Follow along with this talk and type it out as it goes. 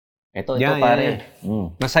Ito pare.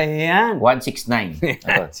 Masaya yan. 169.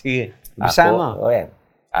 Sige. Bisa mo.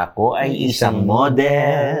 Ako ay isang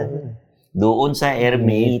model doon sa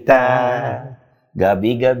Ermita.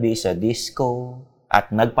 Gabi-gabi sa disco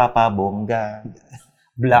at nagpapabongga.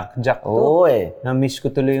 Blackjack to. Oo Na-miss ko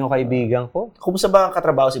tuloy yung kaibigan ko. Kumusta ba ang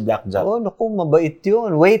katrabaho si Blackjack? Naku, mabait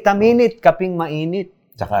yun. Wait a minute, kaping mainit.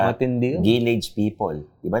 Tsaka matindi yun. Village People.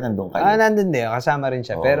 Di ba nandun kayo? Nandun din. Kasama rin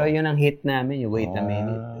siya. Pero yun ang hit namin, yung Wait a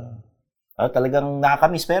minute. Talagang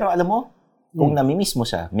nakakamiss. Pero alam mo, kung namimiss mo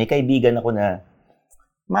siya, may kaibigan ako na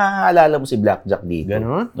maalala mo si Blackjack dito.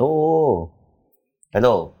 Ganon? Oo.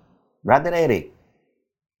 Hello, Brother Eric.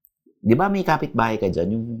 Di ba may kapitbahay ka dyan,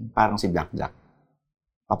 yung parang si Blackjack?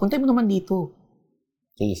 Papuntay mo naman dito.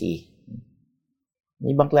 Sige.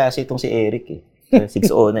 May ibang klase itong si Eric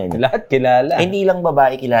 609. Lahat kilala. Hindi lang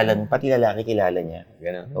babae kilala, pati lalaki kilala niya.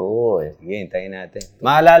 Ganon? Oo Sige, hintayin natin.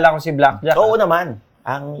 Maalala ko si Blackjack. Oo naman.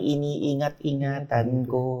 Ang iniingat-ingatan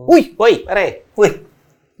ko. Uy! Pare!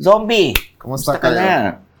 Zombie! Kumusta kayo?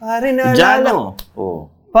 Na? Pare, naalala. Janno!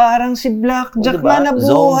 Parang si Blackjack diba? na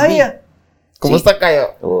nabuhay. Kumusta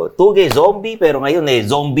kayo? Tugue, zombie, pero ngayon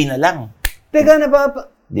zombie na lang. Teka,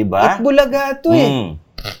 Diba? Itbulaga to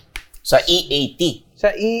Sa E80. Sa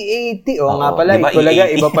E80. Nga pala, diba Itbulaga,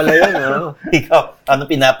 E80? iba pala yun. Ikaw, ano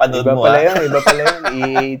pinapanood mo? Iba pala yun,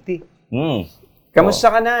 E80.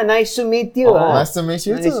 Kamusta ka na? Nice to meet you. Nice to meet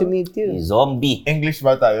you too. Nice to meet you. Zombie. English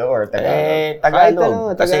ba tayo or Tagalog? Tagalog.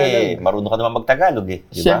 Tagalog. Kasi marunong ka naman mag-Tagalog Diba?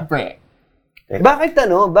 Siyempre. Bakit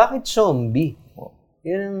zombie?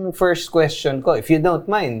 Yun ang first question ko. If you don't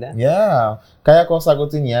mind. Yeah. Kaya ko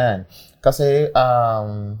sagutin yan. Kasi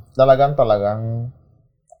talagang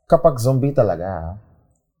kapag zombie talaga,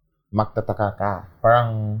 magtataka ka.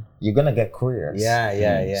 Parang you're gonna get curious. Yeah.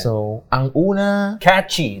 So, ang una...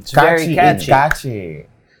 Catchy. It's very catchy. It's catchy.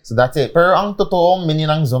 So, that's it. Pero ang totoong meaning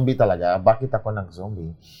ng zombie talaga, bakit ako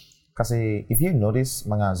nag-zombie? Kasi if you notice,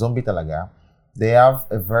 mga zombie talaga, they have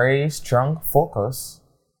a very strong focus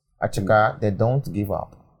at saka they don't give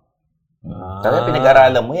up. Talaga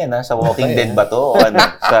pinag-aralan mo yan sa Walking Dead ba to? O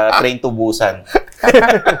sa Train to Busan?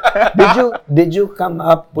 Did you come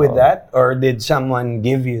up with that or did someone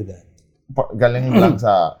give you that? Galing lang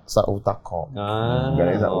sa utak ko.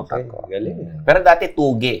 Galing sa utak ko. Galing. Pero dati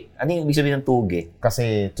Tugue. Ano yung ibig sabihin ng Tugue?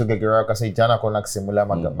 Kasi Tugue, kasi dyan ako nagsimula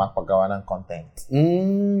magpagawa ng content.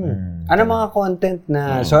 Ano mga content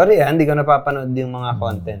na, sorry hindi ko napapanood yung mga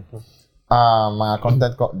content mo. Mga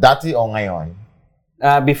content ko, dati o ngayon?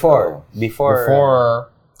 Before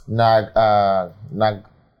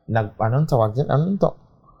anong tawag dyan? Anong to?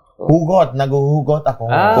 Naghuhugot ako.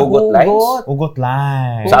 Hugot lines? Hugot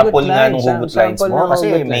lines. Sample nga nung hugot lines mo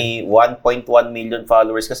kasi may 1.1 million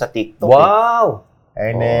followers ka sa TikTok. Wow!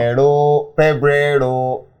 Enero,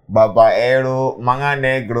 Pebrero, babaero, mga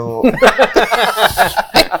negro.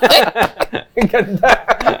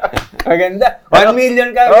 Maganda. 1 million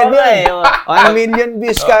kagad yun. 1 million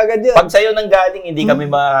views kagad yun. Pag sa'yo nang galing, hindi kami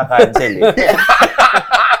makaka-cancel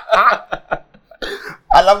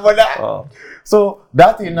Alam mo na. So,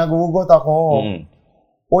 dati naghuhugot ako.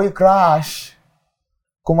 Uy, crush.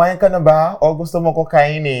 Kumain ka na ba? O gusto mo ko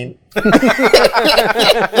kainin?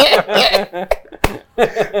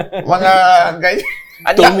 Mga ganyan.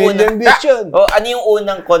 2 million views yun. Ano yung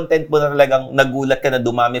unang content mo na talagang nagulat ka na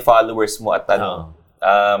dumami followers mo at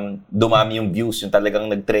dumami yung views, yung talagang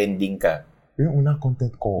nag-trending ka? Yung unang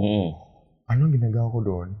content ko, anong ginagawa ko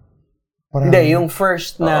doon? Hindi, yung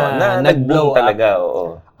first na nag-blow talaga.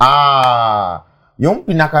 Yung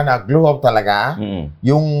pinaka nag-blow up talaga,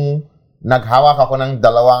 yung naghawak ako ng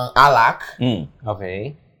 2 alak.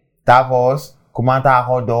 Okay. Tapos, kumanta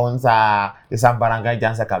ako doon sa isang barangay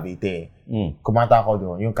dyan sa Cavite. Kumanta ako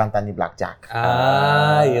doon, yung kanta ni Blackjack.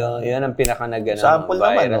 Yun ang pinaka sample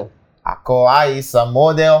naman, Ako ay isang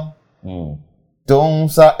model doon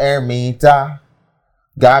sa Ermita.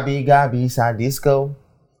 Gabi-gabi sa disco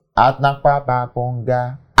at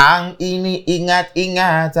nagpapapongga. Ang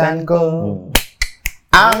iniingat-ingatan ko,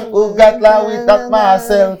 ang ugat, lawit at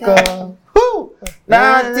muscle ko,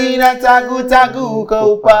 na tinatago-tago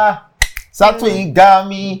ko pa sa tuwing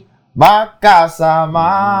kami makasama.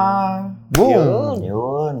 Boom!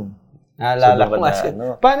 Yun. Naalala ko nga.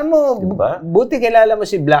 Paano mo, buti kilala mo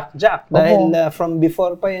si Blackjack dahil from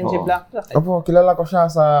before pa yan si Blackjack. Opo, kilala ko siya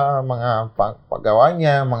sa mga paggawa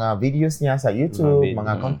niya, mga videos niya sa YouTube,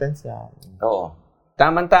 mga contents niya. Oo.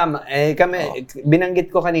 Tama-tama. Kami,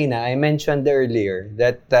 binanggit ko kanina, I mentioned earlier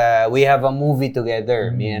that we have a movie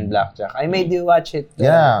together, me and Blackjack. I made you watch it.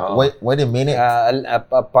 Wait a minute.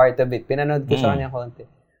 A part of it. Pinanood ko sa kanya konti.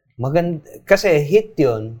 Maganda, kasi hit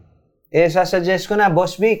yun. Sasuggest ko na,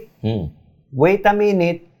 Boss Vic, wait a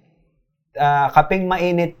minute, Kaping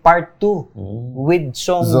Mainit Part 2 with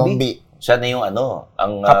Zombie. Siya na yung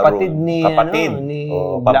ang kapatid ni Blackjack.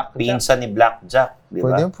 Pinsan ni Blackjack, di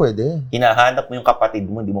ba? Pwede. Hinahanap mo yung kapatid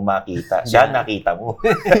mo, hindi mo makita. Siya nakita mo.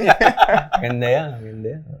 Ganda yan.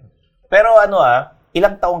 Pero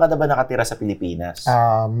ilang taong ka na ba nakatira sa Pilipinas?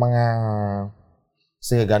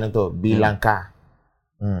 Sige, ganito, bilang ka.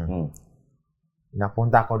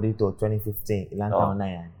 Napunta ako dito 2015. Ilang taon na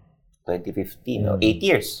yan? 2015, 8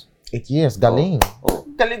 years. 8 years, galing.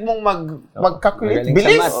 Galing mong mag-calculate.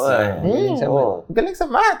 Bilis! Galing sa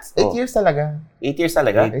maths. 8 years talaga. 8 years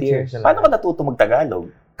talaga? 8 years talaga. Paano ka natuto mag-Tagalog?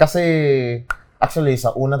 Kasi, actually,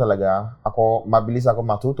 sa una talaga, mabilis ako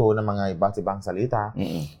matuto ng mga iba't ibang salita.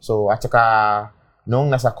 So, at saka, nung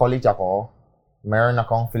nasa college ako, meron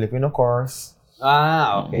akong Filipino course.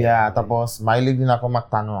 Okay. Yeah, tapos, mahilig din ako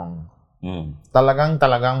magtanong.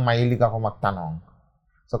 Talagang mahilig ako magtanong.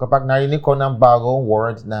 So, kapag narinig ko ng bagong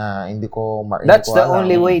word na hindi ko That's the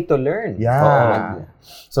only way to learn. Yeah.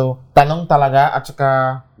 So, tanong talaga at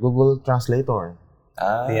saka Google Translator.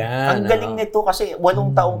 Ang galing nito kasi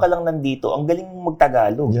 8 taong ka lang nandito. Ang galing mong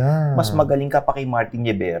mag-Tagalog. Yeah. Mas magaling ka pa kay Martin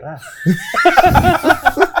Rivera.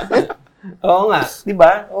 Oo nga. Di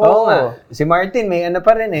ba? Oo nga. Si Martin, may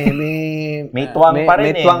pa rin eh. May tuwang pa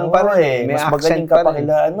rin may tuwang pa rin eh. May mas accent magaling ka pa rin.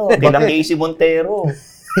 kila Casey Montero.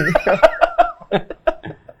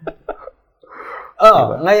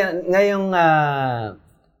 Diba? Ngayong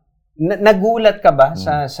nagulat ka ba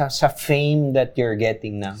sa fame that you're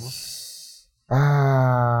getting now?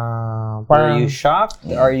 Are you shocked?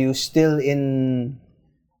 Are you still in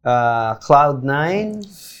cloud 9?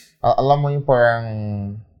 Alam mo yung parang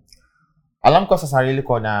alam ko sa sarili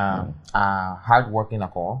ko na hardworking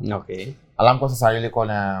ako. Okay. Alam ko sa sarili ko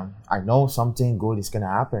na I know something good is gonna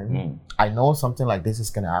happen. I know something like this is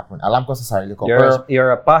gonna happen. Alam ko sa sarili ko. You're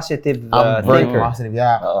a positive I'm very thinker. positive,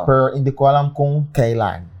 yeah. Pero hindi ko alam kung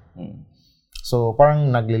kailan. So, parang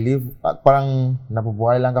parang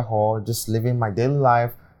nabubuhay lang ako, just living my daily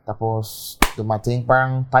life. Tapos, dumating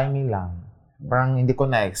parang timing lang. Parang hindi ko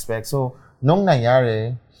na-expect. So, nung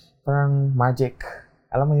nangyari, parang magic.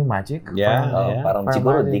 Alam mo yung magic? Yeah. Parang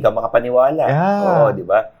siguro hindi ka makapaniwala. Yeah. Oo, di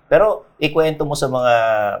ba? Pero ikwento mo sa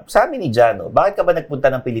amin ni Janno, bakit ka ba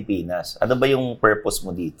nagpunta ng Pilipinas? Ano ba yung purpose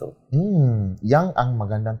mo dito? Yang ang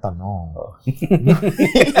magandang tanong.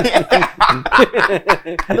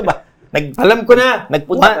 Ano ba? Alam ko na.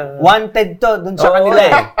 Wanted to dun sa kanila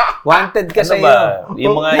eh. Wanted ka sa iyo.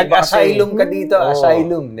 Yung mga iba asylum ka dito.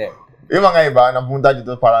 Asylum. Yung mga iba, napunta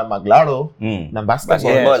dito para maglaro ng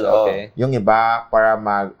basketball. Yes, okay. Yung iba, para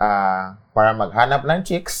maghanap ng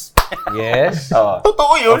chicks. Yes.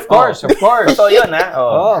 Totoo yun. Of course. Totoo yun, ha?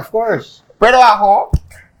 Of course. Pero ako,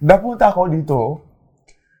 napunta ako dito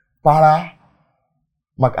para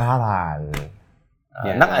mag-aral.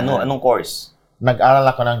 Anong course? Nag-aral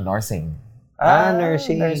ako ng nursing.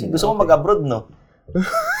 Nursing. Gusto mo mag-abroad, no?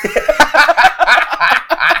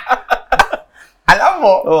 Alam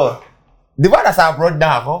mo, di ba nasa abroad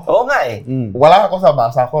na ako? Oo nga eh. Wala ako sa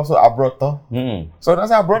basa ko, so abroad to. So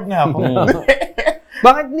nasa abroad na ako.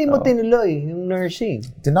 Bakit hindi mo tinuloy yung nursing?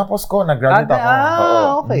 Tinapos ko, nag-graduate ako.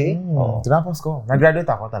 Okay. Tinapos ko, nag-graduate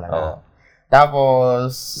ako talaga.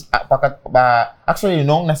 Tapos, actually,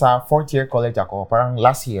 nung nasa 4th year college ako, parang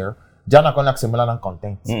last year, diyan ako nagsimula ng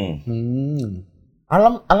content.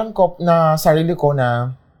 Alam ko na sarili ko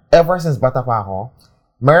na ever since bata pa ako,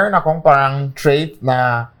 meron akong parang trait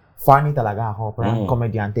na funny talaga ako, parang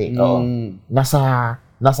komedyante.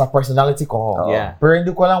 Nasa personality ko. Pero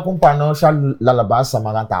hindi ko alam kung paano siya lalabas sa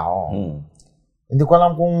mga tao. Hindi ko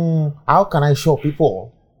alam kung how can I show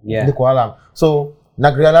people. Hindi ko alam. So,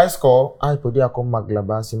 nag-realize ko, pwede akong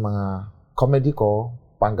maglabas yung mga comedy ko,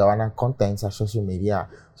 panggawa ng content sa social media.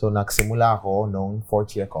 So, nagsimula ako noong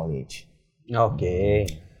 4th year college. Okay.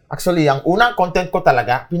 Actually, ang unang content ko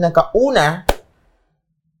talaga, pinakauna,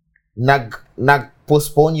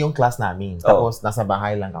 nag-postpone yung class namin. Tapos, nasa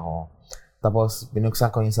bahay lang ako. Tapos,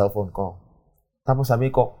 binuksan ko yung cellphone ko. Tapos, sabi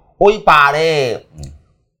ko, "Uy, pare!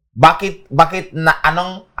 Bakit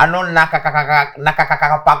anong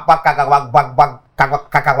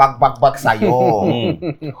nakakapagbagbag sa'yo?"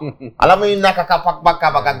 Alam mo yung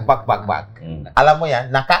nakakapagbagbag. Alam mo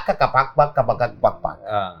yan, nakakapagbagbag.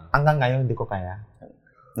 Hanggang ngayon, hindi ko kaya.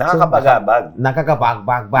 Nakakapagabag.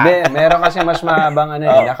 Nakakapagbag. Meron kasi mas mahabang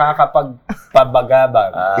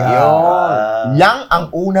nakakapagpabagabag. Yun. Yang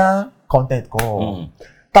ang una content ko.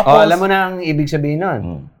 Tapos, alam mo na ang ibig sabihin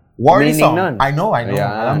nun. Warning nun. I know.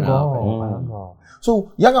 Alam ko.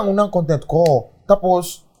 So, yan ang unang content ko.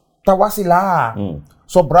 Tapos, tawa sila.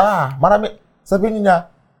 Sobra. Marami. Sabi niya,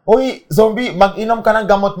 "Uy, zombie, mag-inom ka ng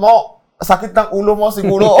gamot mo." sakit ng ulo mo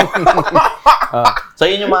siguro. So,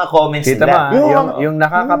 yun yung mga comments Kita nila. mo, yung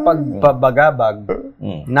nakakapagpabagabag,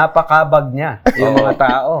 napakabag niya. Yung mga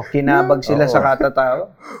tao, kinabag sila sa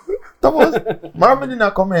katatao. Tapos, marami din na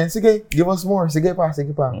comment, sige, give us more. Sige pa.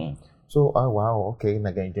 So, wow, okay,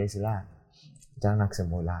 nag-enjoy sila. Diyan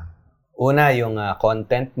nagsimula. Una, yung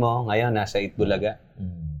content mo, ngayon, nasa Itbulaga.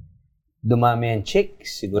 Dumami ang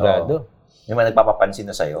chicks, sigurado. Yung mga nagpapapansin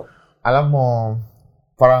na sa'yo. Alam mo,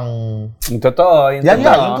 parang... Yung totoo, yung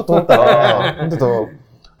totoo. Yung totoo talaga. Yung totoo.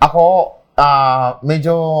 Ako,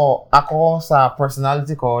 medyo, ako sa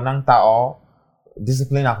personality ko ng tao,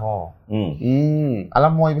 discipline ako.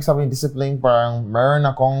 Alam mo, ibig sabihin, discipline, parang meron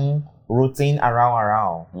akong routine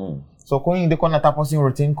araw-araw. So, kung hindi ko natapos yung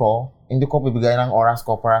routine ko, hindi ko bibigay ng oras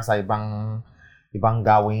ko para sa ibang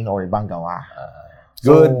gawin o ibang gawa.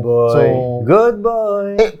 Good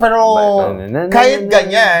boy. Pero, kahit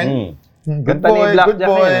ganyan, good boy.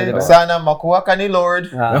 Diba? Sana makuha ka ni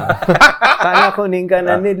Lord. Sana kunin ka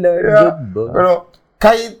na ni Lord. Good boy. Pero,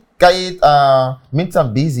 kahit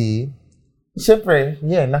minsan busy, siyempre,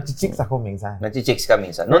 nag-chicks ako minsan. Nag-chicks ka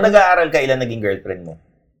minsan. Noong nag-aaral ka, ilan naging girlfriend mo?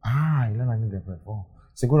 Ilan naging girlfriend ko?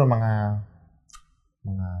 Siguro mga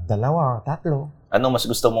 2 o 3. Ano mas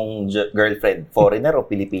gusto mong girlfriend? Foreigner o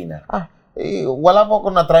Pilipina? Wala po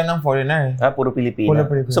ako na-try ng foreigner. Puro Pilipina. Puro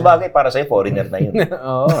Pilipina. So bagay, para sa'yo, foreigner na yun.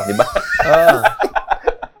 Oo. Di ba?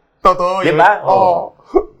 Totoo yun. Di ba? Oo.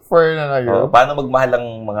 Foreigner na yun. Paano magmahal ang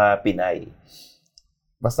mga Pinay?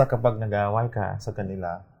 Basta kapag nag-away ka sa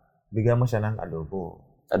kanila, bigyan mo siya ng adobo.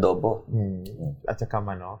 Adobo? At saka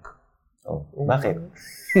manok. Bakit?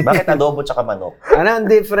 Bakit adobo tsaka manok? Ano ang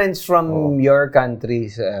difference from your country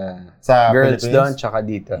sa girls Philippines? doon tsaka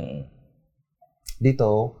dito?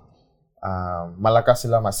 Dito, malakas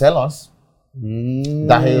sila maselos.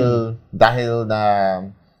 Dahil na,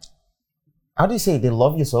 how do you say, they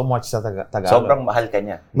love you so much sa Tagalog. Sobrang mahal ka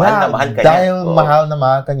niya. Mahal na mahal ka niya. Dahil mahal na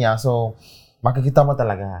mahal ka niya, so makikita mo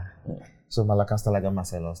talaga. So malakas talaga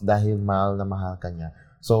maselos dahil mahal na mahal ka niya.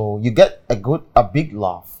 So you get a big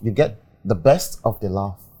love. You get the best of the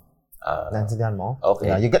love. Naintindihan mo?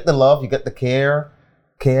 Okay. Yeah, you get the love, you get the care,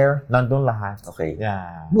 nandun lahat. Okay.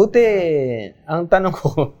 Yeah. Buti, ang tanong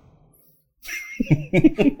ko,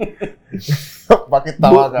 Bakit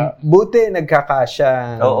tawa ka? buti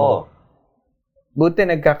nagkakasya. Oo. Buti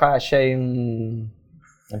nagkakasya yung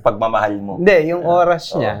pagmamahal mo. Hindi, yung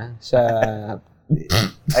oras niya sa...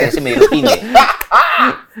 Ay, kasi may routine eh.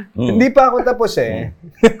 Hindi pa ako tapos eh.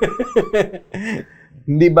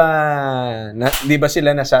 Hindi ba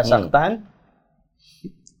sila nasasaktan?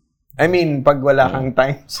 I mean, pag wala kang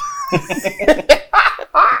time.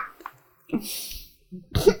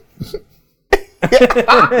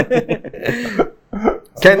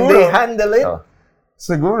 Can they handle it?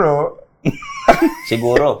 Siguro.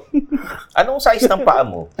 Siguro. Anong size ng paa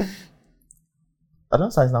mo?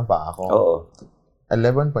 Anong size ng paa ako? Oo.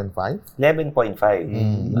 11.5? 11.5.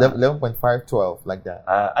 11.5, 12, like that.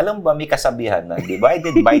 Alam ba, may kasabihan na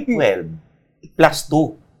divided by 12 plus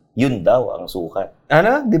 2, yun daw ang sukat.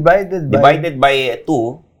 Ano? Divided by 2,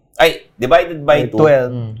 divided by 2.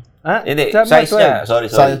 12. Hindi, Sabi size 12. niya. Sorry.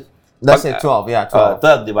 That's it, 12, yeah, 12.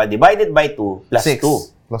 12, diba? Divided by 2 plus 6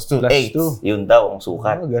 plus 2, Plus 8. 2. Yun daw ang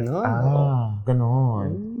sukat. Ganun. Ganun.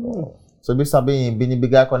 So, ibig sabihin,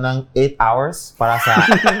 binibigay ko ng 8 hours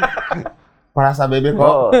para sa baby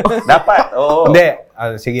ko. Oo. Dapat, oo. Hindi.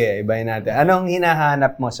 Sige, ibahin natin. Anong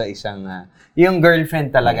hinahanap mo sa isang, yung girlfriend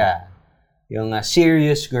talaga? Yung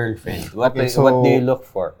serious girlfriend. What do you look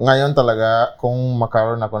for? Ngayon talaga, kung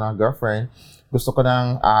makaroon ako ng girlfriend, gusto ko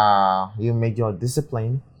ng yung medyo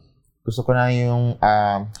discipline. Gusto ko na yung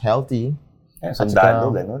healthy.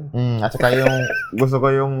 Sundalo, ganun. At saka yung, gusto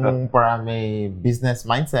ko yung para may business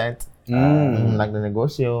mindset.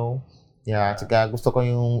 Nagnegosyo. Yeah, at saka gusto ko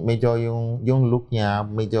yung medyo yung look niya,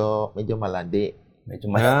 medyo malandi. Medyo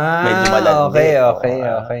malandi.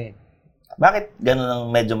 Okay. Bakit ganun ang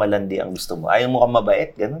medyo malandi ang gusto mo? Ayaw mo kang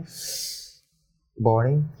mabait, ganun?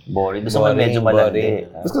 Boring. Gusto mo medyo malandi.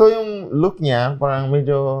 Gusto ko yung look niya, parang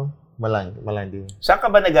medyo malandi. Saan ka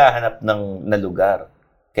ba naghahanap na lugar?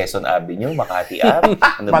 Quezon Avenue, Makati Ave?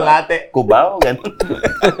 Ano ba? Malate. Cubao, ganun.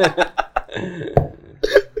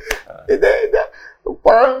 Hindi.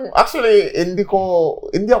 Parang, actually,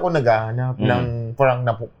 hindi ako naghahanap ng, parang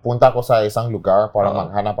napunta ko sa isang lugar para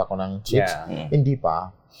maghanap ako ng chicks. Yeah. Hindi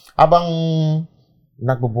pa. Habang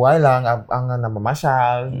nagbubuhay lang, ang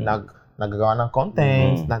namamasyal, nagagawa ng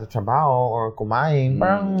content, nagtatrabaho, or kumain.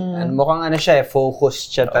 Parang... mukhang siya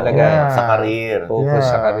focused siya talaga sa career. Focus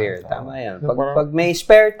sa career. Tama yan. Pag may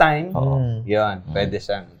spare time, yun,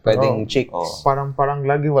 pwedeng chicks. Parang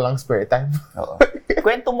lagi walang spare time.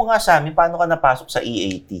 Kwento mo nga sa amin, paano ka napasok sa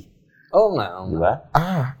EAT? Oo nga. Di ba?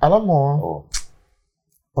 Alam mo,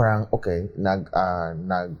 parang, okay,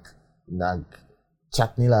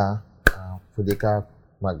 nag-chat nila, pwede ka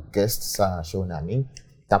mag-guest sa show namin.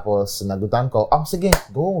 Tapos, nagutan ko, sige,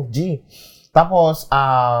 go, G. Tapos,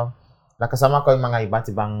 nakasama ko yung mga iba't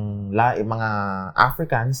ibang mga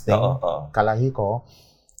Africans din, kalahi ko.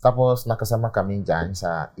 Tapos, nakasama kami dyan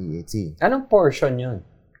sa EAT. Anong portion yun?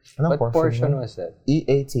 What portion was that?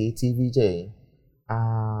 EAT, TVJ.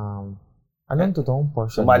 Anong totoong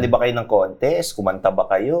portion? Sumali ba kayo ng contest? Kumanta ba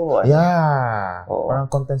kayo? Yeah. Parang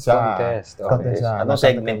contest siya. Contest. Anong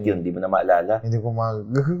segment yun? Di mo na maalala? Hindi ko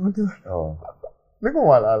Hindi ko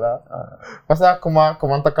maalala. Basta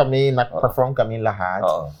kumanta kami, nag-perform kami lahat.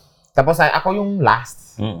 Tapos ako yung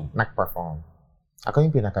last nag-perform. Ako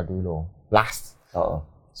yung pinakadulo. Last.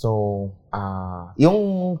 So,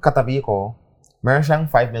 yung katabi ko, meron siyang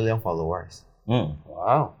 5 million followers.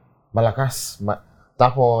 Wow. Malakas.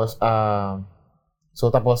 Tapos,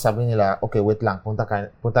 tapos sabi nila, okay, wait lang,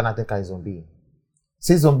 punta natin kay Zombie.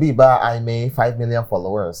 Si Zombie ba ay may 5 million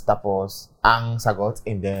followers? Tapos, ang sagot,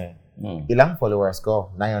 hindi. Ilang followers ko?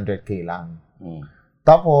 900k lang.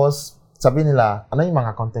 Tapos, sabi nila, ano yung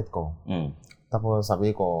mga content ko? Tapos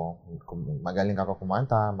sabi ko, magaling ako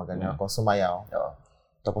kumanta, magaling ako sumayaw.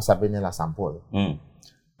 Tapos sabi nila, sample.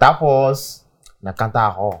 Tapos, nagkanta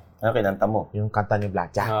ako. Ano kinanta mo? Yung kanta ni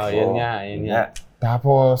Blackjack. Yun nga.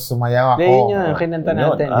 Tapos, sumayaw ako. Yun yung kinanta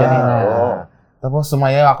natin. Tapos,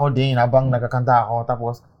 sumayaw ako din habang nagkakanta ako.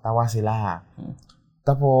 Tapos, tawa sila.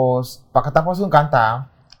 Tapos, pagkatapos yung kanta,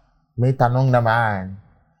 may tanong naman.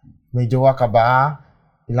 May jowa ka ba?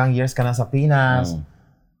 Ilang years ka na sa Pinas?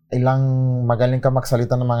 Ilang magaling ka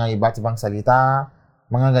magsalita ng mga iba't ibang salita?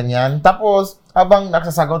 Mga ganyan. Tapos, habang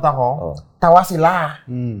nagsasagot ako, tawa sila.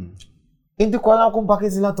 Hindi ko alam kung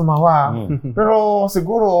bakit sila tumawa. Pero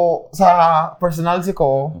siguro, sa personality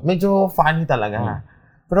ko, medyo funny talaga.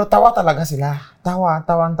 Pero tawa talaga sila. Tawa.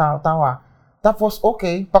 Tapos,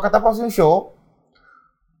 okay. Pagkatapos yung show,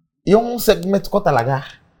 yung segment ko talaga.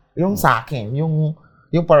 Yung sa akin, yung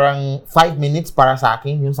parang 5 minutes para sa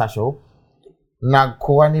akin, yung sa show,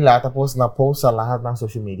 nagkuha nila tapos na-post sa lahat ng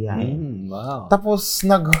social media. Wow. Tapos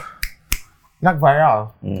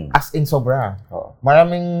nag-viral. As in sobra.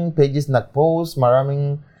 Maraming pages nag-post,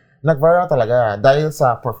 maraming nag-viral talaga dahil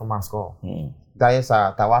sa performance ko. Dahil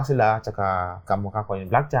sa tawa sila, tsaka kamukha ko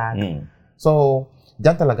yung Blackjack. So,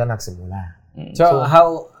 dyan talaga nagsimula. So,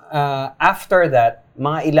 how, after that,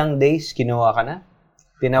 mga ilang days kinuha ka na?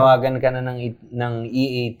 Tinawagan ka na ng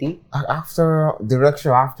EAT? After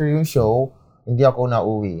yung show, hindi ako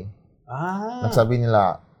nauwi. Nagsabi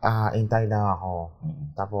nila, intay na ako.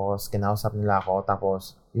 Tapos, kinausap nila ako.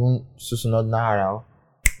 Tapos, yung susunod na araw,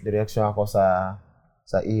 diretso ako sa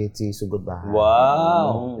EAT Sugod Bahay.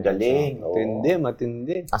 Wow! Galing.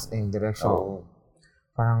 Matindi. As in, diretso.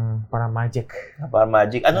 Parang magic. Parang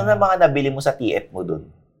magic. Ano na mga nabili mo sa TF mo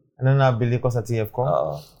dun? Ano nabili ko sa TF ko?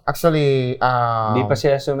 Actually, Hindi pa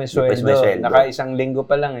siya sumisweldo. Naka-isang linggo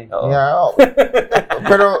pa lang eh. Yeah.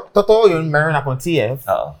 Pero, totoo yun, meron akong TF.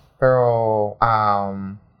 Pero,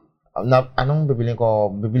 anong bibili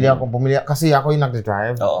ko? Bumili kasi ako yung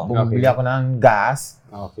nag-drive. Bumili ako ng gas.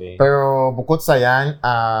 Okay. Pero, bukod sa yan,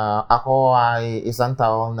 ako ay isang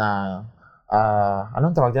tao na,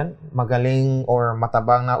 anong tawag dyan? Magaling or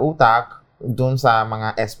matabang na utak doon sa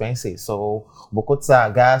mga expenses. So, bukod sa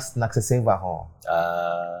gas, nagsisave ako.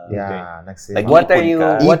 Nagsisave.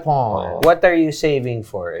 What are you saving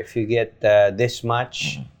for? If you get this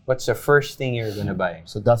much, what's the first thing you're gonna buy?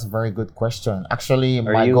 So, that's a very good question. Actually,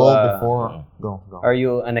 my goal before... Go. Are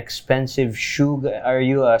you an expensive shoe guy? Are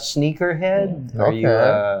you a sneakerhead? Are you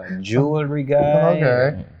a jewelry guy?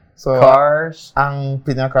 Okay. So, cars? Ang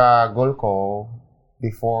pinaka-goal ko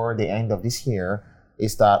before the end of this year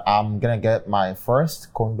is that I'm gonna get my first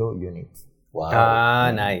condo unit. Wow.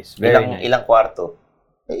 Nice. Very nice. Ilang kwarto?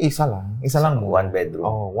 Isa lang. One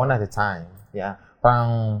bedroom. One at a time. Yeah.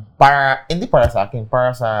 Hindi para sa akin,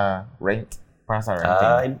 para sa rent. Para sa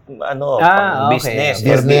renting. Business. Okay.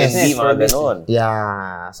 Business, mga ganun.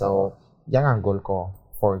 Yeah. So, yan ang goal ko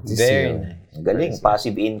for this year. Very nice. Galing.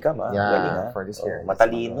 Passive income, ha? Yeah, Galing, ha? for this year.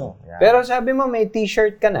 Matalino. Yeah. Pero sabi mo, may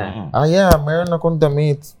t-shirt ka na. Yeah. Meron akong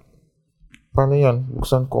damit. Paano yan?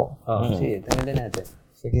 Buksan ko. Sige, tanggalin natin.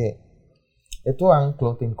 Sige. Ito ang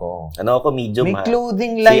clothing ko. Ano ako, medium, May ha?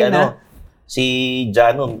 clothing line na. Si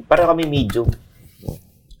Janno, para kami medium.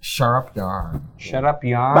 Shut up yarn. Shut up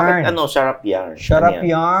yarn. Bakit ano, sarap yarn? Shut Ano up yan?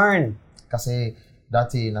 yarn. Kasi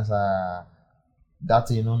dati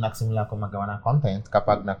nung nagsimula ako magawa ng content,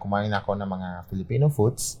 kapag kumain ako ng mga Filipino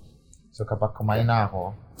foods, so kapag kumain na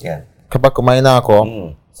ako,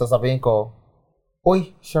 sasabihin ko,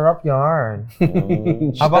 uy, shut up yarn.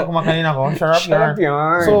 Habang kumakain ako, shut up Shut up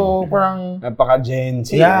yarn. So, parang, Napaka-Gen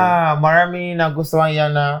Z. yeah, marami nagustuhan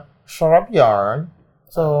yan na shut up yarn.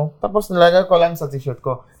 So, tapos nilagay ko lang sa t-shirt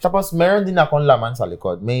ko. Tapos, meron din akong laman sa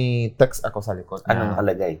likod. May text ako sa likod. Anong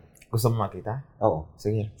nakalagay? Gusto mo makita? Oo.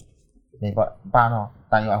 Sige. May paano?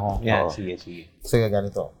 Tayo ako. Yeah, Oo. sige. Sige,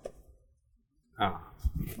 ganito. Ah.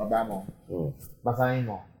 Baba mo. Mm. Basahin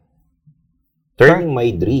mo. Turning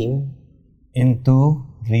my dream Into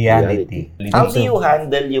reality. How do you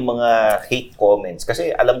handle yung mga hate comments?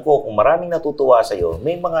 Kasi alam ko, kung maraming natutuwa sa'yo,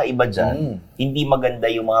 may mga iba dyan, hindi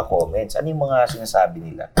maganda yung mga comments. Ano yung mga sinasabi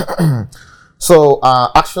nila? So,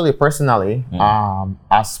 actually, personally,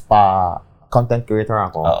 as content creator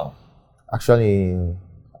ako, Oo. actually,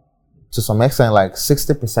 to some extent, like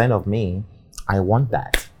 60% of me, I want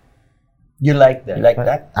that. You like that? You like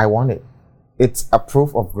that? I want it. It's a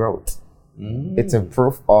proof of growth. It's a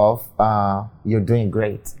proof of you're doing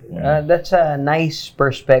great. That's a nice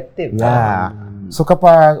perspective. Yeah. So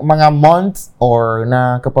kapag mga months or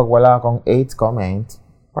kapag wala akong 8 comments,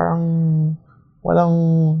 parang wala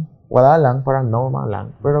lang, parang normal lang.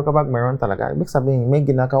 Pero kapag meron talaga, ibig sabihin, may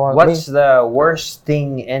ginagawa. What's the worst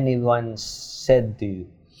thing anyone said to you?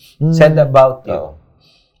 Said about you?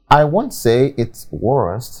 I won't say it's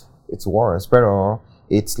worst, pero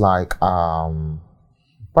it's like,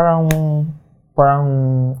 parang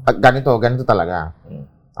ganito talaga.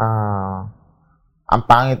 Ang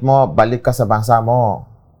pangit mo, balik ka sa bansa mo.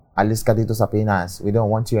 Alis ka dito sa Pinas. We don't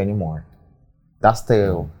want you anymore. That's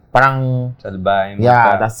the, parang, Salbahin mo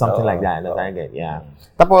yeah, ka. that's something like that. That's like it, yeah.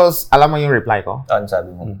 Tapos, alam mo yung reply ko? Ano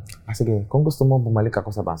sabi mo? Sige, kung gusto mo bumalik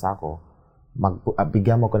ako sa bansa ko,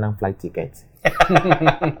 bigyan mo ko ng flight ticket.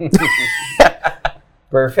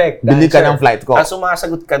 Perfect. Bili ka ng flight ko.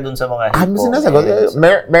 Sumasagot ka dun sa mga hate Ano comments? sinasagot?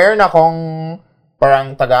 Meron akong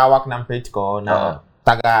parang tagawak ng page ko na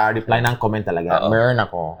taga-reply ng comment talaga. Meron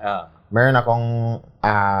ako. Meron akong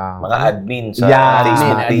mga admin sa Yeah,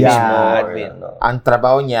 Facebook page yeah. mo. Admin. ang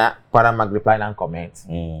trabaho niya para mag-reply ng comments.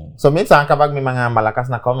 So minsan kapag may mga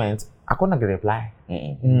malakas na comments, ako nag-reply.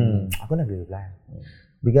 Ako nag-reply.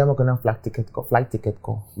 Bigyan mo ko ng flight ticket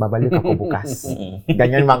ko. Babalik ako bukas.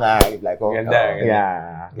 Ganyan mga reply ko. Ganda.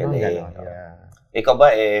 Yeah. Galing. Ganon, yeah. Ikaw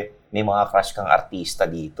ba may mga crush kang artista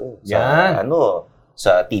dito? Sa Yan.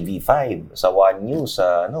 sa TV5, sa One News,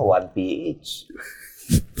 sa 1PH.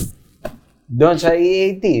 Doon sa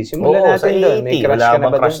EAT. Simulan natin doon. May crush Wala ka na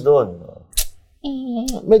bang ba crush doon?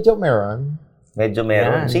 Medyo meron. Medyo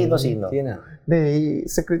meron. Yan. Sino? Hindi,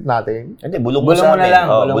 secret natin. Hindi, bulong mo Bulong sa mo na akin. lang,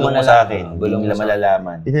 Oh, bulong bulong mo mo na sa lang. akin. Bulong Hindi nila mo sa-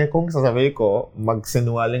 malalaman. Hindi, kung sasabihin ko,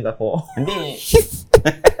 magsinungaling ako. Hindi.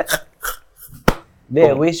 Hindi,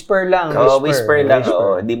 whisper lang. Whisper lang.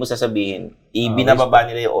 Hindi mo sasabihin. Ibinababa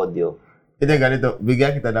nila yung audio. Hindi, ganito.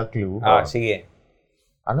 Bigyan kita ng clue. Sige.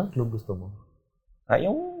 Anong clue gusto mo?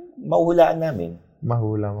 Yung mahulaan namin.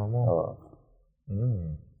 Mahula mo. Oo.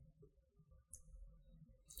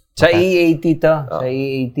 Sa EAT to. Sa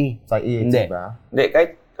EAT. Sa EAT Hindi. ba? Hindi,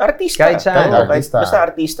 kahit artista. Kahit saan. Oo, Artista. basta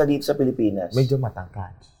artista dito sa Pilipinas. Medyo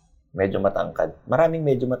matangkad. Medyo matangkad. Maraming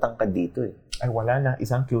medyo matangkad dito eh. Ay, wala na.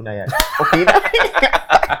 Isang clue na yan. Okay na.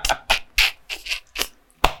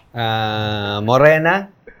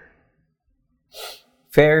 Morena.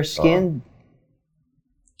 Fair-skinned.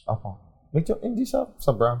 Opo. Medyo, hindi siya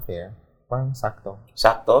sobrang fair. Parang sakto.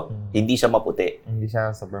 Sakto? Hindi siya maputi. Hindi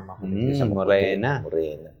siya sobrang makulit. Hindi siya maputi. Morena.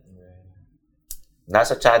 Morena.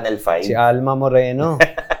 Nasa Channel 5. Si Alma Moreno.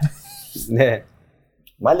 Hindi.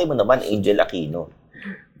 Malay mo naman, Angel Aquino.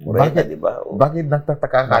 Morena, Bakit? di ba? O Bakit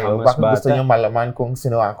nagtataka kayo? Baka mas Bakit gusto bata. niyo malaman kung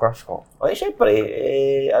sino ang crush ko? syempre,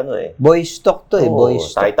 Boys talk to Oo, boys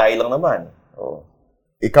talk. tayo-tayo lang naman. Oo.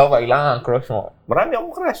 Ikaw, kailangan ang crush mo. Marami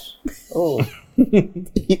akong crush. Oo.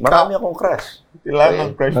 Marami akong crush. Kailangan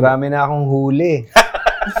ang crush mo. Marami na akong huli.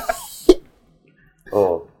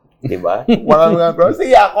 Oo. Di ba? Marami ang crush.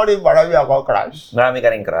 Sige, ako rin marami akong crush. Marami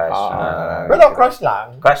ka rin crush. Pero crush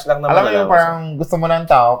lang. Crush lang naman. Alam mo yung alam mo. parang gusto mo ng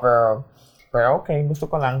tao, pero okay, gusto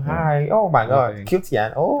ko lang. Hi. Oh my God. Cute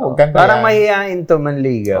yan. Oh, ganda Parang yan. mahihain to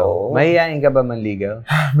manligaw. Oo. Mahihain ka ba manligaw?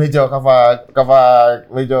 Medyo kapag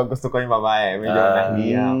medyo gusto ko yung babae, medyo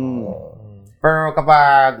nahihiya ako. Pero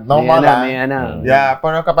kapag normal lang, May ana. yeah,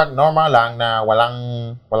 pero kapag normal lang na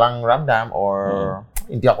walang ramdam or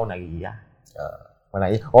hindi ako nahihiya.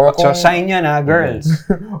 Or So, sign yun girls.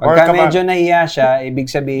 Pagka medyo nahiya siya, ibig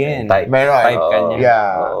sabihin, Type. type ka niya.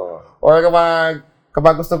 Yeah. Or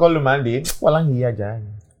kapag gusto ko lumandi, walang hiya dyan.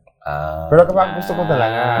 Pero kapag gusto ko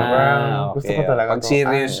talaga, gusto ko talaga. Pag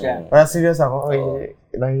serious ka. Parang serious ako,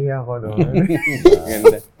 nahiya ako doon.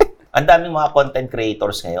 Ang daming mga content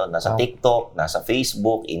creators ngayon. Nasa TikTok, nasa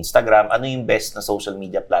Facebook, Instagram. Ano yung best na social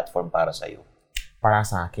media platform para sa'yo? Para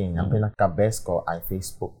sa akin, ang pinaka-best ko ay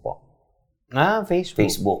Facebook po.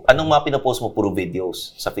 Facebook. Anong mga pinopost mo? Puro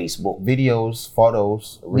videos sa Facebook? Videos,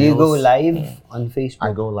 photos, reels. Do you go live on Facebook?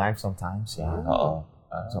 I go live sometimes, yeah. Oo.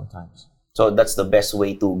 Sometimes. So that's the best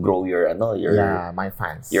way to grow your my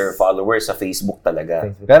fans. Your followers sa Facebook talaga.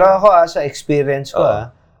 Facebook. Pero ako, sa experience ko,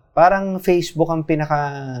 parang Facebook ang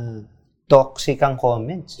pinaka-toxic ang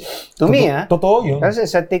comments. To me, Totoo yun. Kasi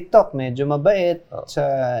sa TikTok, medyo mabait. Sa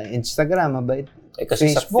Instagram, mabait.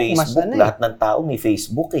 Kasi Facebook, sa Facebook, lahat ng tao may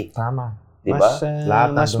Facebook eh. Tama. Diba?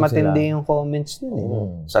 Mas matindi yung comments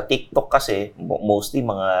nun. Sa TikTok kasi, mostly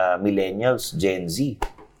mga millennials, Gen Z.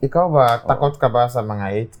 Ikaw ba, takot ka ba sa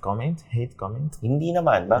mga hate comment? Hindi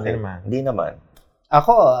naman. Bakit? Hindi naman.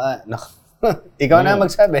 Ako, ikaw na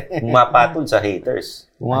magsabi. Pumapatol sa haters.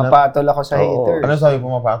 Pumapatol ako sa haters. Ano sabi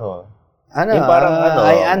pumapatol? Yung parang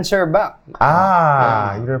I answer back.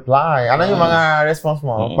 You reply. Ano yung mga response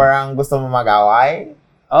mo? Parang gusto mo mag-away?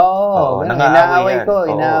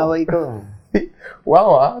 Inaaway ko.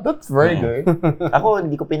 Wow, that's very good. Ako,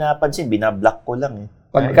 hindi ko pinapansin. Binablock ko lang eh.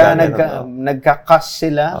 Pagka nagka-cuss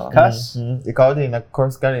sila, cuss. Ikaw din,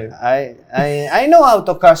 nag-course ka rin. I know how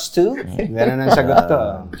to cuss too. Ganun ang sagot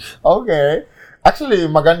ko. Okay.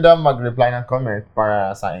 Actually, maganda mag-reply ng comment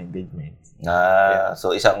para sa engagement.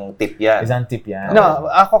 So isang tip yan.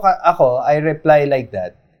 No, ako, I reply like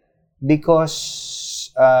that because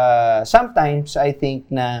sometimes I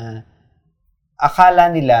think na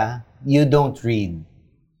akala nila you don't read.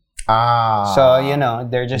 So,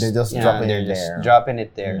 they're just dropping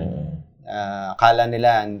it there. Akala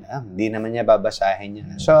nila, hindi naman niya babasahin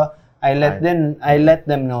yun. So, I let them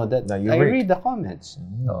know that I read the comments.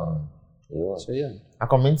 So, yun.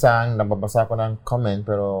 Ako minsan, nababasa ko ng comment,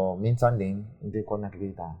 pero minsan din, hindi ko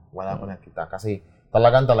nakikita. Wala ko nakikita. Kasi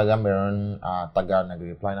talaga meron taga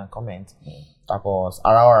nag-reply ng comment. Tapos,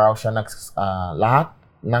 araw-araw siya lahat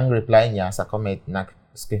ng reply niya sa comment,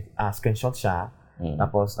 screenshot siya.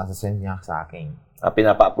 Tapos, nasa-send niya sa akin.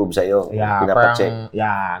 Pinapa-approve sa'yo? Yeah, pinapa-check?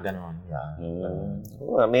 Ganun. Yeah.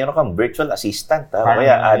 Mayroon kang virtual assistant,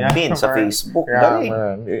 kaya admin sa Facebook. Galing.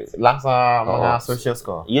 Lang sa mga socials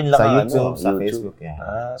ko. Yun lang sa YouTube, sa Facebook.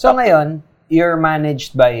 So ngayon, you're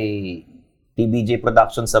managed by TBJ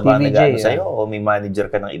Productions sa ba nag-ano sa'yo? O may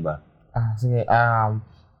manager ka ng iba? Sige.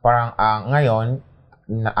 Parang ngayon,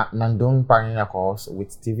 nandun pa rin ako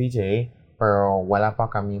with TBJ, pero wala pa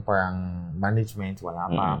kami parang management, wala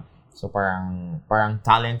pa. So parang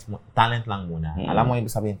talent lang muna. Alam mo ibig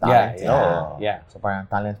sabihin talent? Yeah. So parang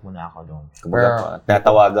talent muna ako doon. Pero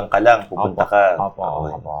tatawagan ka lang, pupunta ka.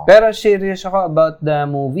 Opo. Pero serious ako about the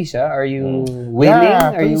movies, Are you willing?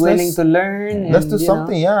 Are you willing to learn? Let's do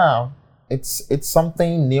something, It's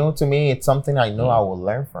something new to me. It's something I know I will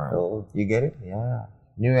learn from. You get it? Yeah.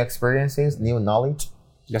 New experiences, new knowledge.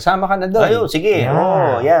 Kasama ka na doon. Sige.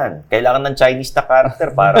 Yan. Kailangan ng Chinese na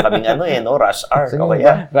character para kaming rush hour.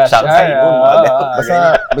 Rush hour.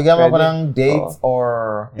 Basta bigyan mo ako ng date or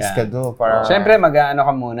schedule para... Siyempre, mag-ano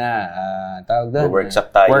ka muna. Tawag doon. Workshop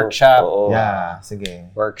tayo. Workshop. Yeah, sige.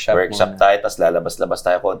 Workshop tayo, tapos lalabas-labas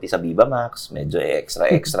tayo konti sa Viva Max. Medyo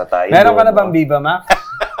extra tayo. Meron ka na bang Viva Max?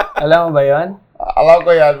 Alam mo ba yon? Alam ko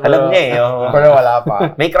yan. Alam niya Pero wala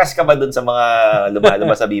pa. May crush ka ba dun sa mga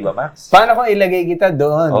lumalabas sa Viva Max? Paano kung ilagay kita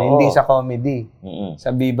doon? Hindi sa comedy. Sa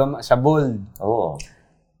sa bold. Oo.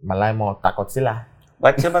 Malay mo, takot sila.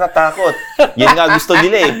 Bakit siya matatakot? Yun nga gusto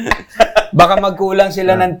nila eh. Baka magkulang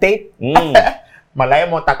sila ng tape. Malay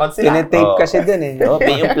mo, takot sila. Tinetape kasi dun eh.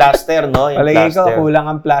 Yung plaster, no? Yung palagi plaster. ko, kulang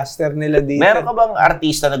ang plaster nila dito. Meron ka bang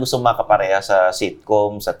artista na gusto makapareha sa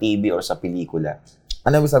sitcom, sa TV, or sa pelikula?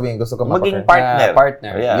 Ano ibig sabihin? Gusto ko maging partner.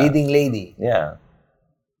 Partner. Yeah. Leading lady. Yeah.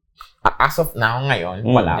 As of now, ngayon,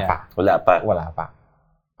 wala pa. Wala pa.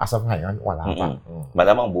 As of ngayon, wala pa.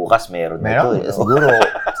 Malamang bukas meron ito.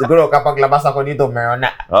 Siguro kapag labas ako dito, meron na.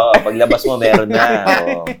 Paglabas mo, meron na.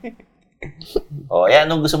 Yan.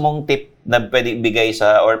 Anong gusto mong tip na pwede ibigay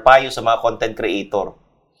or payo sa mga content creator?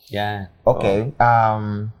 Yan. Okay.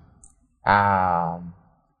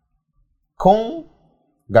 Kung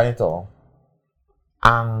ganito,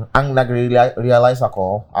 ang nag-realize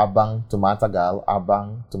ako abang tumatagal,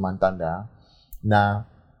 abang tumantanda, na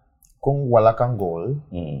kung wala kang goal,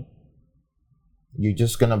 you're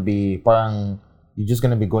just gonna be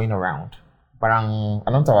going around. Parang,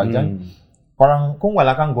 anong tawag dyan? Parang, kung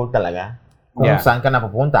wala kang goal talaga, kung saan ka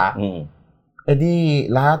napupunta, edi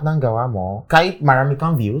lahat ng gawa mo, kahit marami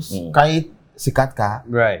kang views, kahit sikat ka,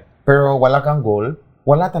 pero wala kang goal,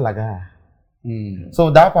 wala talaga.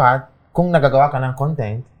 So, dapat, kung nagagawa ka ng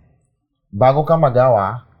content, bago ka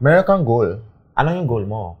magawa, meron kang goal. Ano yung goal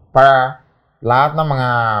mo? Para lahat ng mga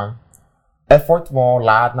effort mo,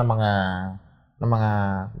 lahat ng mga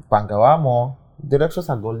panggawa mo, diretso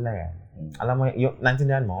sa goal na yan. Alam mo,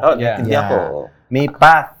 naintindihan mo? Naintindihan ko. May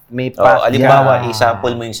path. Alimbawa,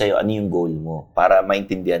 i-sample mo yung sa'yo, ano yung goal mo para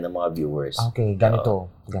maintindihan ng mga viewers. Okay,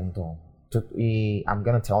 ganito. I'm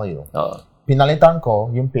gonna tell you. Pinalitan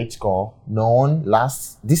ko yung page ko noon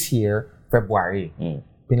this year, February.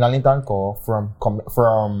 Pinalitan ko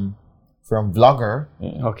from vlogger.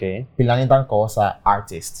 Okay. Pinalitan ko sa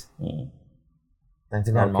artist.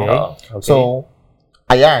 Naintindihan mo? Okay. So,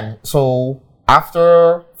 ayan. So,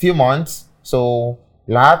 after few months, so,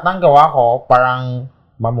 lahat ng gawa ko, parang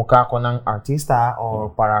mamukha ko ng artista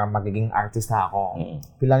or para magiging artista ako.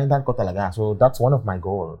 Pinalitan ko talaga. So, that's one of my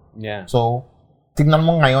goal. Yeah. So, tignan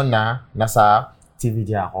mo ngayon na nasa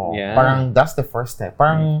TVJ ako. Yeah. Parang that's the first step.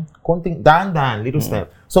 Parang konting dahan-dahan, little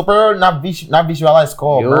step. So, pero na-visualize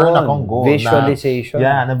ko. Meron akong goal visualization.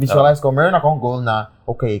 Na-visualize ko. Meron akong goal na,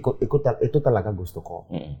 okay, ito talaga gusto ko.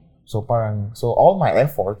 So, all my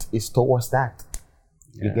effort is towards that.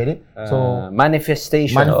 You get it? So,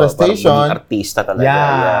 manifestation. Maging artista talaga.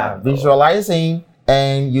 Yeah. Visualizing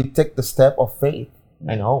and you take the step of faith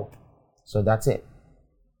and hope. So, that's it.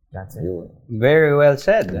 Very well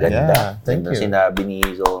said. Ganda. Thank you. Sinabi ni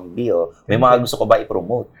Zombie, may mga gusto ko ba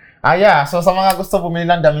i-promote? So sa mga gusto bumili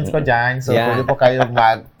ng damit ko dyan, so pwede po kayo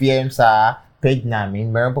mag-PM sa page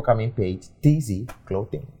namin. Meron po kami page, TZ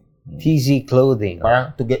Clothing. TZ Clothing.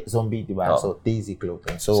 Parang to get zombie, di ba? So, TZ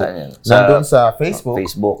Clothing. So, Saan nandun sa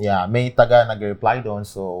Facebook. Yeah, may taga nag-reply doon.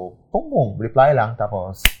 So, boom, reply lang.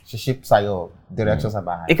 Tapos, ship sa'yo, diretso sa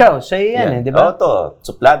bahay. Ikaw, sa'yo yan, di ba?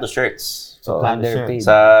 Suplado Shirts. Suplado Shirts.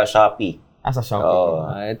 Sa Shopee. Sa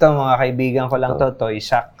Shopee. Ito, mga kaibigan ko lang to, Toy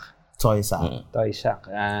Shack. Toy Shack.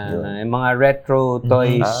 Yung mga retro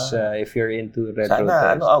toys, if you're into retro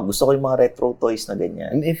toys. Gusto ko yung mga retro toys na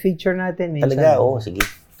ganyan. I-feature natin. Talaga, sige.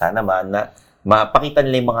 Sana mapakita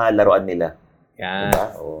nila yung mga laruan nila. Yan. Diba?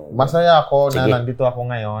 Masaya ako na nandito ako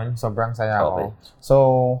ngayon. Sobrang saya ako. So,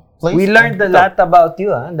 please. We learned a lot about you,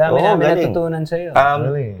 ha? Dami namin natutunan sa'yo.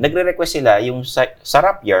 Really? Nagre-request sila yung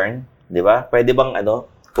sarap yarn, di ba? Pwede bang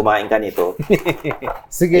kumain ka nito?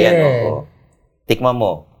 Sige. Ayan, tikman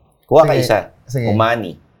mo. Kuha ka isa. Sige.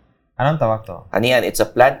 Umani. Anong tawag to? Ano yan? It's a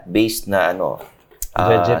plant-based na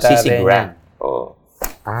Vegetarian. sisig wrap.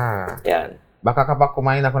 Yan. Baka kapag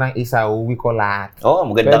kumain ako ng isa, uwi ko lahat.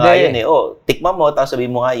 Maganda nga yun eh. Tikman mo, tapos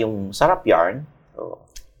sabihin mo nga yung sarap yarn.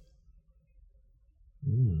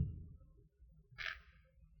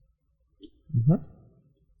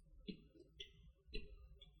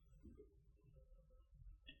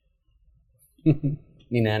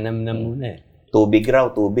 Ninanamnam muna eh. Tubig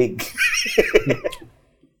raw, tubig.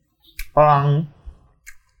 Parang,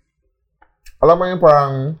 alam mo yung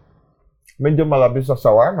parang, medyo malabis sa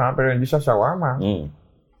shawarma, pero hindi siya shawarma.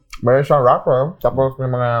 Meron siyang wrapper, tapos may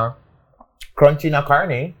mga crunchy na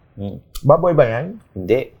karne. Baboy ba yan?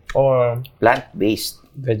 Hindi. Or plant-based.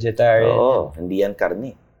 Vegetarian. Hindi yan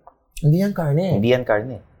karne. Hindi yan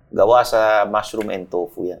karne. Gawa sa mushroom and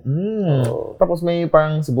tofu yan. Tapos may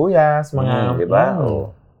parang sibuyas, mga... Diba?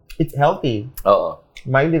 It's healthy.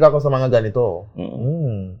 Mahilig ako sa mga ganito.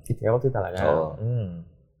 It's healthy talaga.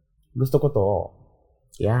 Gusto ko to.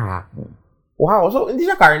 Yeah. Wow, so hindi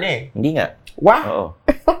siya karne. Hindi nga. Wow.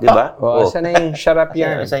 Diba? Saan na yung sarap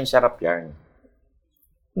yarn? Saan yung sarap yarn?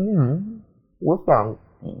 What's wrong?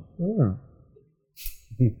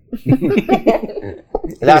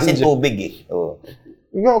 Wala kasing tubig eh.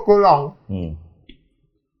 Hindi ko lang.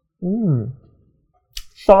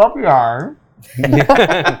 Sarap yarn.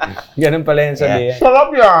 Ganun pala yung sabihin.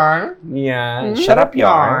 Sarap yarn. Yeah. Sarap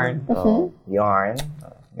yarn. Yarn.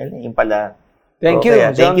 Yung pala. Thank you,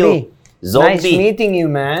 Zombie. Nice meeting you,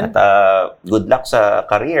 man. At good luck sa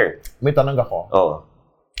career. May tanong ako.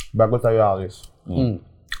 Bago tayo alis.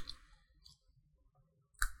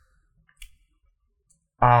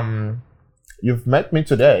 You've met me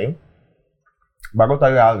today. Bago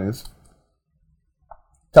tayo alis.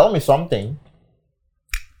 Tell me something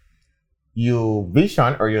you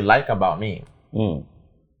vision or you like about me.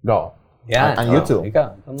 Go. Yeah. And you too.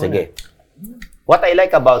 Ikaw. Sige. What I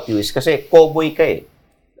like about you is kasi cowboy ka eh.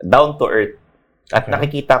 Down to earth. At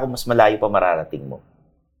nakikita ko mas malayo pa mararating mo.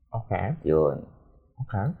 Okay. Yun.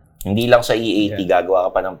 Okay. Hindi lang sa EAT, gagawa ka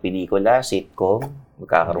pa ng pelikula, sitcom,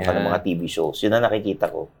 magkakaroon ka ng mga TV shows. Yun ang nakikita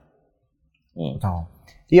ko.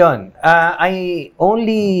 Yun. I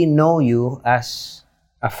only know you as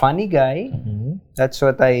a funny guy. That's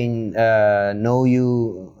what I know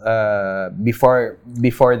you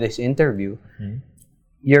before this interview.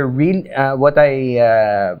 You're real. What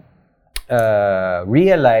I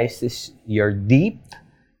realized is you're deep.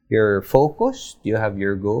 You're focused, you have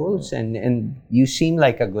your goals, and you seem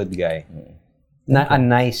like a good guy. A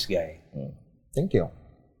nice guy. Thank you.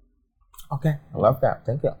 Okay, I love that.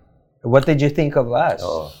 Thank you. What did you think of us?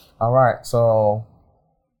 All right, so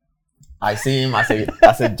I see him as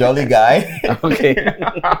a jolly guy. Okay.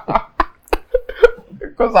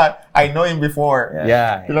 Because I know him before.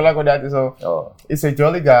 Yeah. Kilala ko dati, so it's a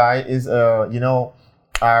jolly guy. Is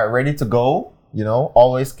ready to go.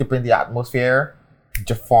 Always keeping the atmosphere.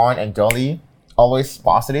 Just fun and jolly, always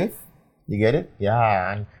positive. You get it?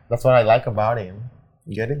 Yeah, and that's what I like about him.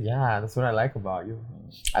 You get it? Yeah, that's what I like about you.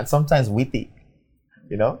 And sometimes witty.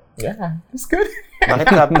 Yeah, it's good. Bakit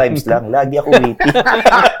sometimes lang? Lagi ako witty.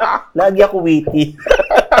 Lagi ako witty.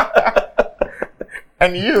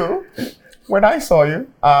 And you, when I saw you,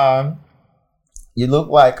 you look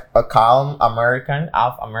like a calm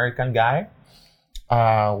half American guy,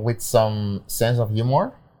 with some sense of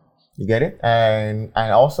humor. You get it? And I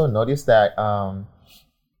also noticed that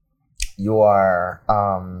you are,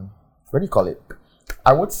 what do you call it?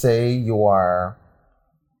 I would say you are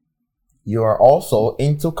also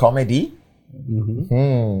into comedy.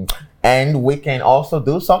 And we can also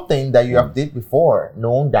do something that you have did before,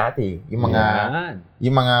 noong dati. Yung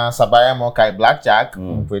mga sabayan mo kay Blackjack,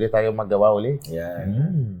 pwede tayo magawa ulit. Yeah.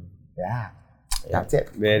 Yeah. That's it.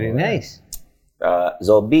 Very nice.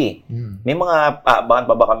 Zombie, may mga abangan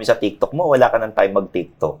pa ba kami sa TikTok mo? Wala ka ng time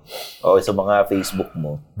mag-TikTok. O sa mga Facebook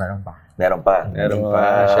mo? Meron pa. Meron pa,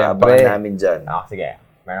 syempre. abangan namin dyan. Sige.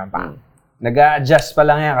 Meron pa. Nag-a-adjust pa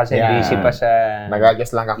lang yan kasi busy pa sa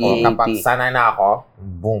Nag-adjust lang ako. EAT. Kapag sanay na ako,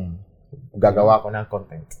 boom. Gagawa ko ng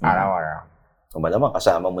content. Araw-araw. Kung malamang,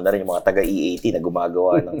 kasama mo na rin yung mga taga-EAT na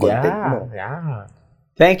gumagawa ng content mo. Yeah.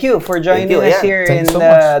 Thank you for joining us here in so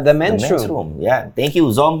much. the men's room. Yeah. Thank you,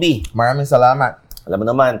 Zombie. Maraming salamat. Alam mo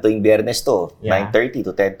naman, tuwing Biyernes to, 9:30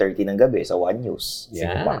 to 10:30 ng gabi sa One News.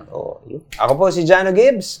 Yeah. Yun. Ako po si Janno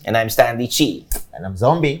Gibbs. And I'm Stanley Chi. And I'm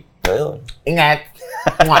Zombie. So, yun. Ingat.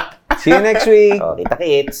 See you next week.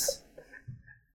 Kita-kits.